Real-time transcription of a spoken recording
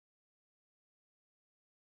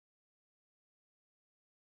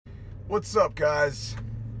What's up, guys?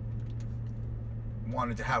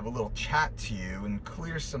 Wanted to have a little chat to you and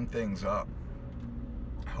clear some things up.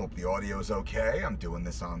 I hope the audio is okay. I'm doing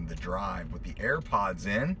this on the drive with the AirPods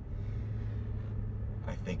in.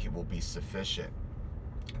 I think it will be sufficient.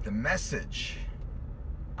 The message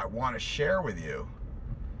I want to share with you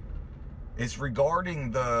is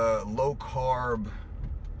regarding the low-carb,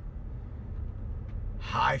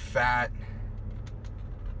 high-fat,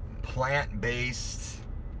 plant-based,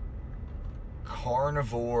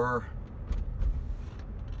 carnivore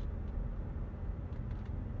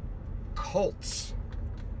cults.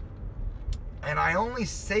 And I only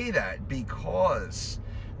say that because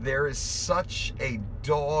there is such a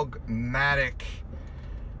dogmatic,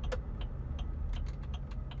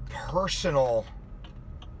 personal,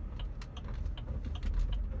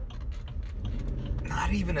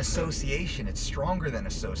 not even association, it's stronger than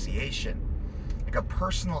association, like a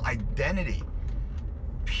personal identity.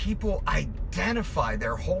 People identify,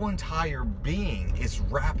 their whole entire being is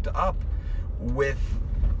wrapped up with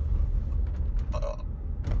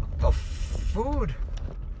a food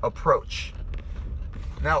approach.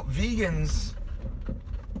 Now, vegans,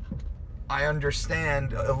 I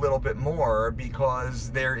understand a little bit more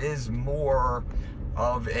because there is more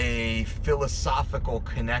of a philosophical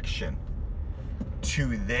connection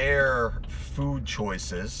to their food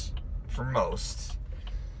choices for most,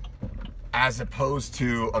 as opposed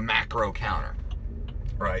to a macro counter,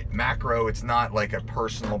 right? Macro, it's not like a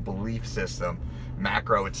personal belief system.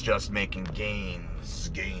 Macro, it's just making gains,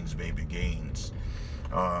 baby, gains.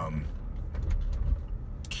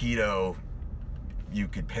 Keto, you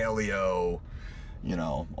could paleo, you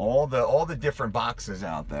know, all the different boxes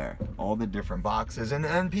out there, all the different boxes.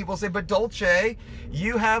 And people say, but Dolce,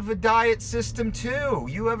 you have a diet system too.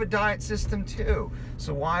 You have a diet system too.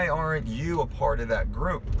 So why aren't you a part of that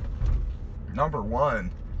group? Number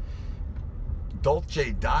one,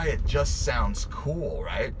 Dolce diet just sounds cool,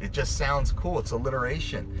 right? It just sounds cool. It's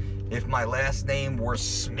alliteration. If my last name were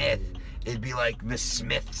Smith, it'd be like the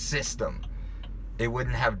Smith system. It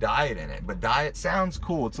wouldn't have diet in it, but diet sounds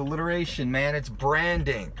cool. It's alliteration, man. It's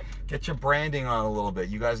branding. Get your branding on a little bit.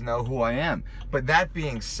 You guys know who I am. But that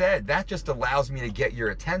being said, that just allows me to get your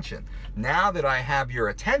attention. Now that I have your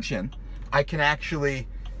attention, I can actually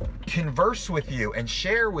converse with you and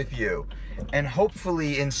share with you and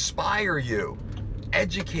hopefully inspire you,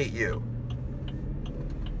 educate you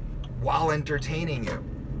while entertaining you.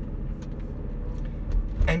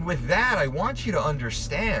 And with that, I want you to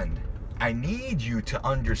understand, I need you to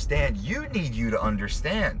understand, you need you to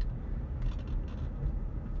understand.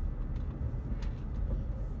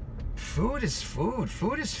 Food is food.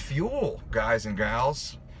 Food is fuel, guys and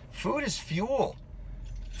gals. Food is fuel.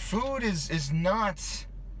 Food is not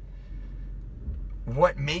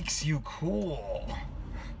what makes you cool.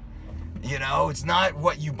 You know, it's not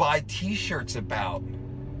what you buy t-shirts about.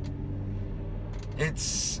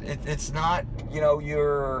 It's not, you know,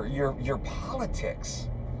 your politics.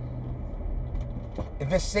 In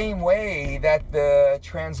the same way that the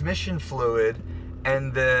transmission fluid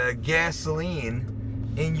and the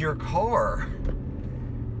gasoline in your car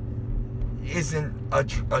isn't a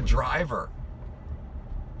driver,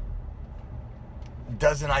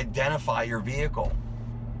 doesn't identify your vehicle.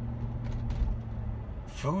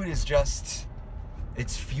 Food is just,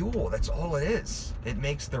 it's fuel. That's all it is. It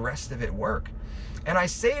makes the rest of it work. And I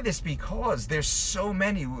say this because there's such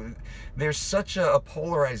a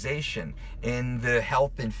polarization in the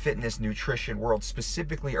health and fitness nutrition world,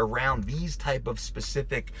 specifically around these type of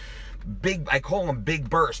specific big, I call them big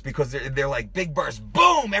bursts, because they're like big bursts,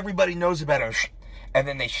 boom, everybody knows about them, and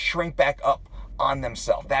then they shrink back up on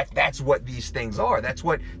themselves. That's what these things are. That's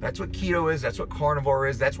what keto is. That's what carnivore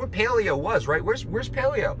is. That's what paleo was, right? Where's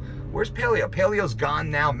paleo? Where's paleo? Paleo's gone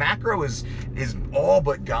now. Macro is all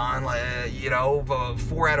but gone. You know,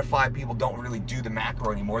 4 out of 5 people don't really do the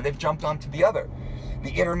macro anymore. They've jumped onto the other, the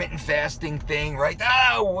intermittent fasting thing, right?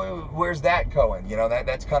 Oh, where's that going? You know,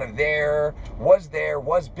 that's kind of was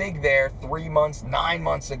big there 3 months, 9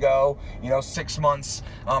 months ago, you know, 6 months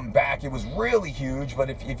back. It was really huge, but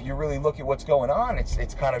if you really look at what's going on,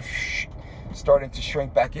 it's kind of starting to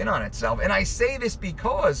shrink back in on itself. And I say this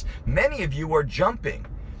because many of you are jumping.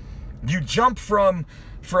 You jump from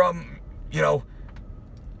you know,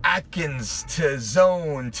 Atkins to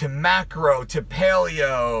zone to macro to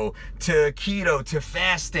paleo to keto to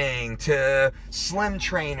fasting to slim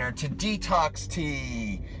trainer to detox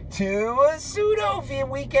tea to a pseudo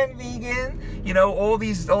weekend vegan. You know, all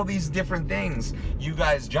these different things you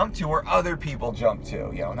guys jump to, or other people jump to.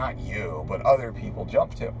 You know, not you, but other people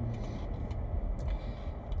jump to.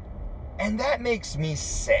 And that makes me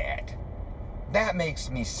sad. that makes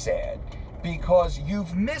me sad, because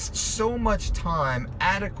you've missed so much time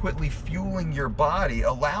adequately fueling your body,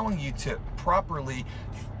 allowing you to properly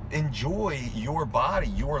enjoy your body,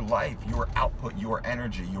 your life, your output, your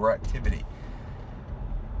energy, your activity.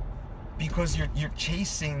 Because you're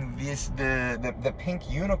chasing the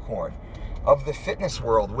pink unicorn of the fitness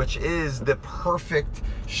world, which is the perfect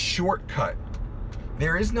shortcut.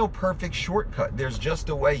 There is no perfect shortcut. There's just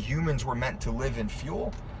a way humans were meant to live and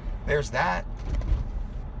fuel. There's that.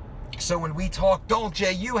 So when we talk,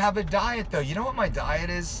 Dolce, you have a diet though. You know what my diet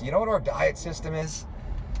is? You know what our diet system is?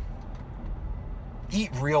 Eat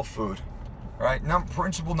real food, right?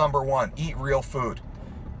 Principle number one, eat real food.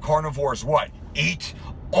 Carnivores, what? Eat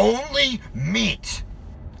only meat.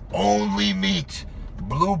 Only meat.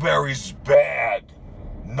 Blueberries, bad.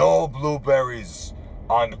 No blueberries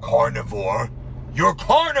on carnivore. You're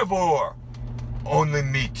carnivore. Only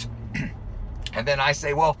meat. And then I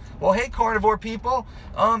say, well, hey, carnivore people,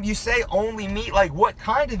 you say only meat, like what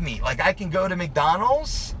kind of meat? Like I can go to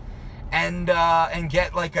McDonald's and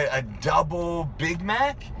get like a double Big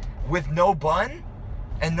Mac with no bun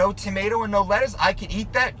and no tomato and no lettuce? I can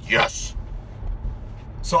eat that? Yes.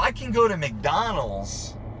 So I can go to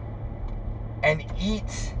McDonald's and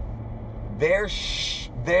eat their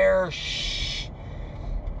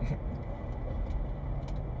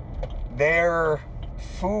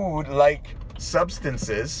food like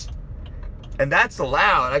substances, and that's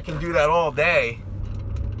allowed. I can do that all day,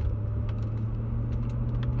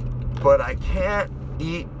 but I can't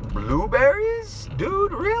eat blueberries?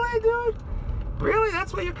 Dude, really, dude? Really?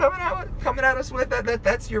 That's what you're coming at us with?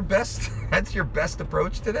 That's your best that's your best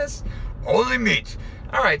approach to this? Only meat.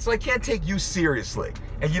 All right, so I can't take you seriously,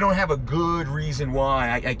 and you don't have a good reason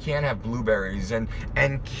why I can't have blueberries and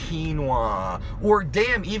quinoa, or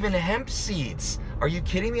damn, even hemp seeds. Are you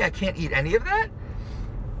kidding me? I can't eat any of that?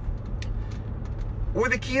 Or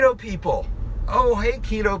the keto people. Oh, hey,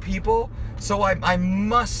 keto people. So I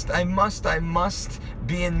must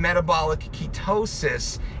be in metabolic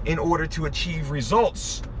ketosis in order to achieve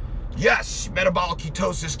results. Yes, metabolic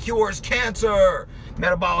ketosis cures cancer.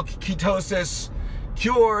 Metabolic ketosis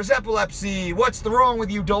cures epilepsy. What's the wrong with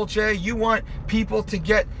you, Dolce? You want people to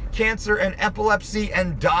get cancer and epilepsy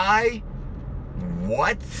and die?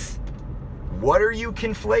 What? What are you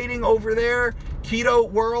conflating over there, keto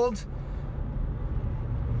world?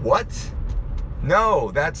 What?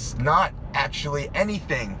 No, that's not actually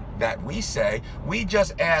anything that we say. We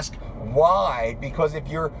just ask why, because if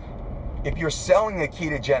you're selling a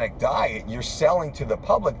ketogenic diet, you're selling to the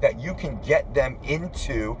public that you can get them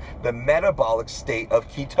into the metabolic state of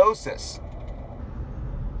ketosis.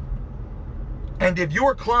 And if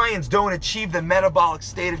your clients don't achieve the metabolic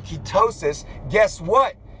state of ketosis, guess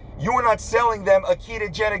what? You're not selling them a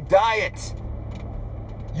ketogenic diet.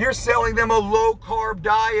 You're selling them a low-carb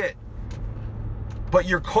diet. But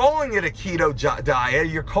you're calling it a keto diet.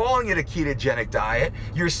 You're calling it a ketogenic diet.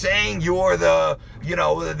 You're saying you're the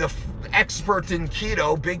expert in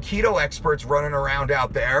keto, big keto experts running around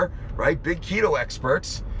out there, right? Big keto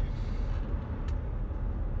experts.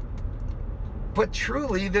 But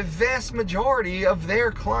truly, the vast majority of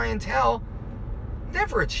their clientele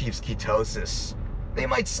never achieves ketosis. They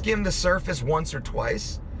might skim the surface once or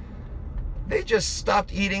twice. They just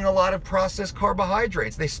stopped eating a lot of processed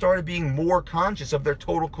carbohydrates. They started being more conscious of their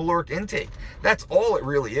total caloric intake. That's all it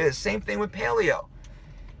really is. Same thing with paleo.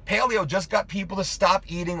 Paleo just got people to stop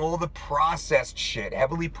eating all the processed shit,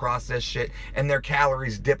 heavily processed shit, and their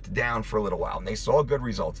calories dipped down for a little while. And they saw good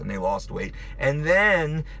results and they lost weight. And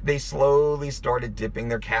then they slowly started dipping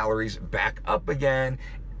their calories back up again,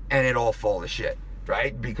 and it all fall to shit,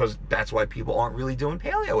 right? Because that's why people aren't really doing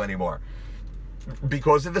paleo anymore.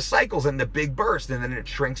 Because of the cycles and the big burst, and then it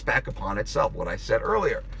shrinks back upon itself, what I said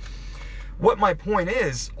earlier. What my point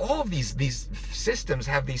is, all of these systems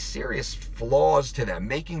have these serious flaws to them,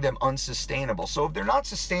 making them unsustainable. So if they're not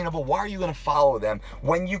sustainable, why are you going to follow them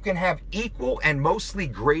when you can have equal and mostly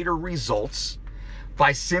greater results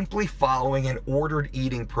by simply following an ordered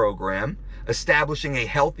eating program, establishing a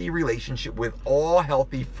healthy relationship with all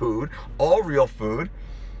healthy food, all real food,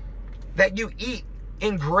 that you eat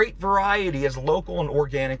in great variety, as local and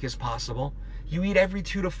organic as possible. You eat every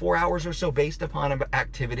 2 to 4 hours or so based upon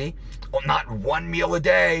activity. Well, not one meal a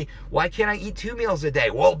day. Why can't I eat 2 meals a day?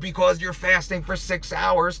 Well, because you're fasting for 6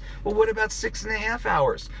 hours. Well, what about 6.5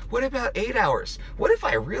 hours? What about 8 hours? What if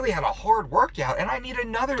I really had a hard workout and I need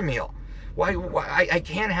another meal? Why I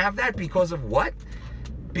can't have that because of what?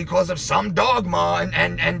 Because of some dogma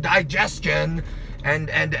and digestion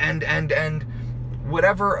and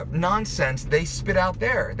whatever nonsense they spit out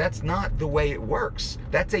there. That's not the way it works.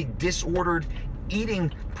 That's a disordered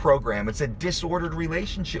eating program. It's a disordered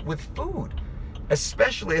relationship with food,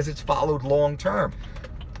 especially as it's followed long term.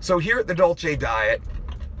 So here at the Dolce Diet,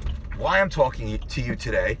 why I'm talking to you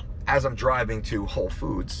today, as I'm driving to Whole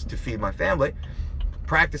Foods to feed my family,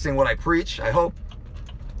 practicing what I preach, I hope,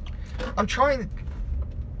 I'm trying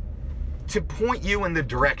to point you in the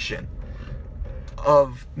direction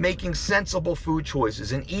of making sensible food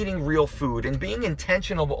choices and eating real food and being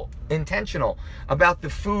intentional about the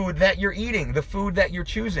food that you're eating, the food that you're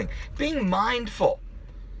choosing. Being mindful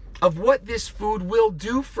of what this food will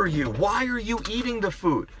do for you. Why are you eating the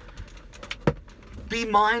food? Be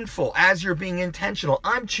mindful as you're being intentional.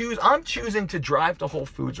 I'm choosing to drive to Whole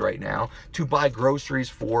Foods right now to buy groceries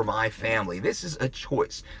for my family. This is a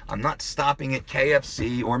choice. I'm not stopping at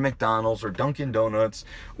KFC or McDonald's or Dunkin' Donuts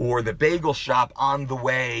or the bagel shop on the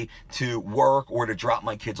way to work or to drop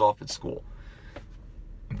my kids off at school.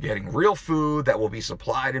 I'm getting real food that will be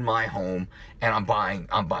supplied in my home, and I'm buying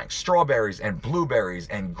strawberries and blueberries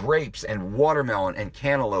and grapes and watermelon and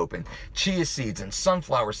cantaloupe and chia seeds and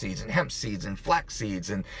sunflower seeds and hemp seeds and flax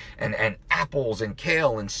seeds and apples and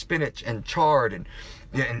kale and spinach and chard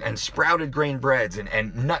and sprouted grain breads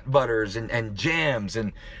and nut butters and jams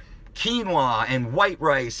and quinoa and white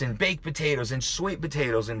rice and baked potatoes and sweet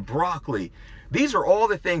potatoes and broccoli. These are all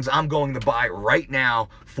the things I'm going to buy right now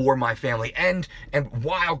for my family, and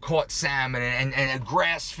wild-caught salmon and a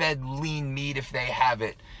grass-fed lean meat if they have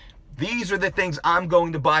it. These are the things I'm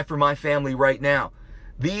going to buy for my family right now.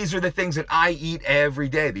 These are the things that I eat every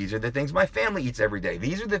day. These are the things my family eats every day.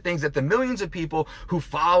 These are the things that the millions of people who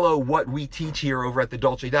follow what we teach here over at the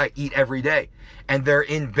Dolce Diet eat every day. And they're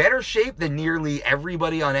in better shape than nearly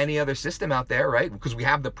everybody on any other system out there, right? Because we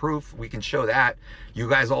have the proof. We can show that. You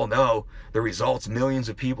guys all know the results. Millions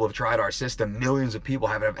of people have tried our system. Millions of people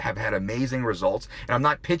have had amazing results. And I'm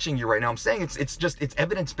not pitching you right now. I'm saying it's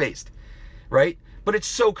evidence-based, right? But it's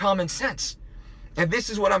so common sense. And this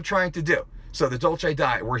is what I'm trying to do. So the Dolce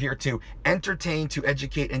Diet, we're here to entertain, to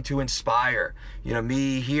educate, and to inspire. You know,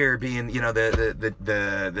 me here being, you know, the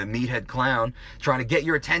meathead clown, trying to get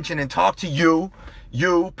your attention and talk to you,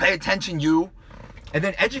 pay attention, and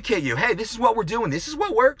then educate you. Hey, this is what we're doing. This is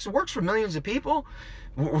what works. It works for millions of people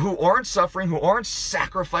who aren't suffering, who aren't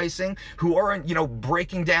sacrificing, who aren't, you know,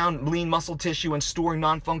 breaking down lean muscle tissue and storing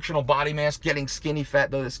non-functional body mass, getting skinny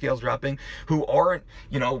fat, though the scale's dropping, who aren't,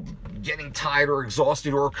 you know, getting tired or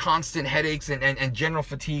exhausted or constant headaches and general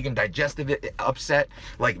fatigue and digestive upset,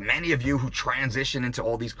 like many of you who transition into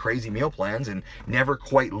all these crazy meal plans and never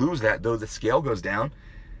quite lose that, though the scale goes down.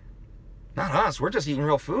 Not us. We're just eating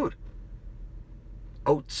real food.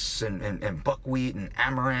 Oats and buckwheat and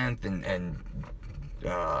amaranth and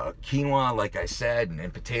quinoa, like I said,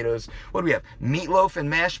 and potatoes. What do we have? Meatloaf and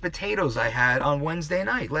mashed potatoes I had on Wednesday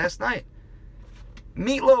night, last night.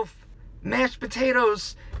 Meatloaf, mashed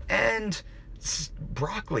potatoes, and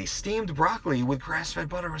broccoli, steamed broccoli with grass-fed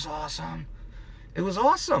butter was awesome. It was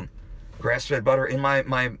awesome. Grass-fed butter in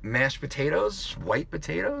my mashed potatoes, white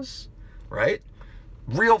potatoes, right?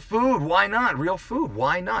 Real food, why not? Real food,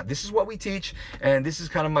 why not? This is what we teach, and this is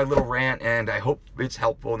kind of my little rant, and I hope it's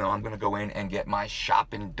helpful. Now I'm going to go in and get my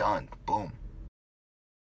shopping done. Boom.